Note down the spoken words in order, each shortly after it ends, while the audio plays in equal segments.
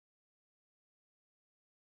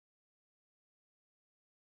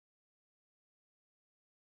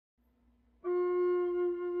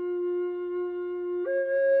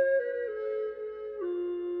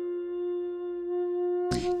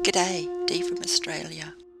G'day, Dee from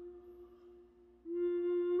Australia.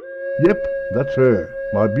 Yep, that's her,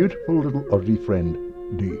 my beautiful little Aussie friend,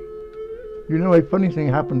 Dee. You know, a funny thing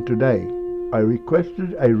happened today. I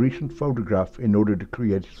requested a recent photograph in order to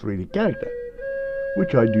create a 3D character,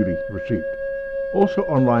 which I duly received. Also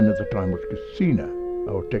online at the time was Christina,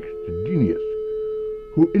 our text genius,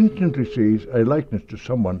 who instantly sees a likeness to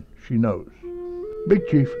someone she knows. Big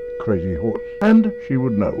Chief Crazy Horse. And she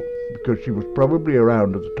would know, because she was probably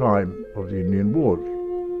around at the time of the Indian Wars,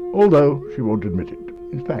 although she won't admit it.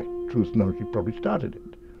 In fact, truth known, she probably started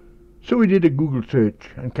it. So we did a Google search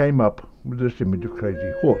and came up with this image of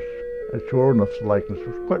Crazy Horse, and sure enough the likeness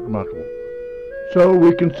was quite remarkable. So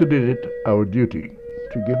we considered it our duty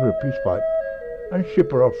to give her a peace pipe and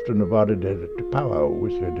ship her off to Nevada desert to powwow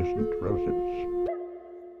with her distant relatives.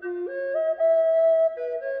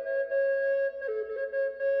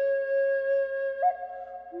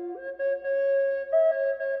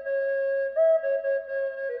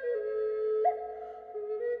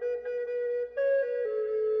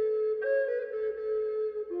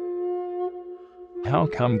 How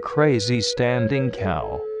come crazy standing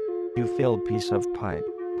cow? You fill piece of pipe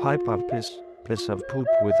of piss of poop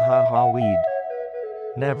with ha-ha weed.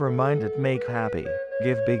 Never mind it, make happy,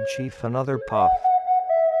 give Big Chief another puff.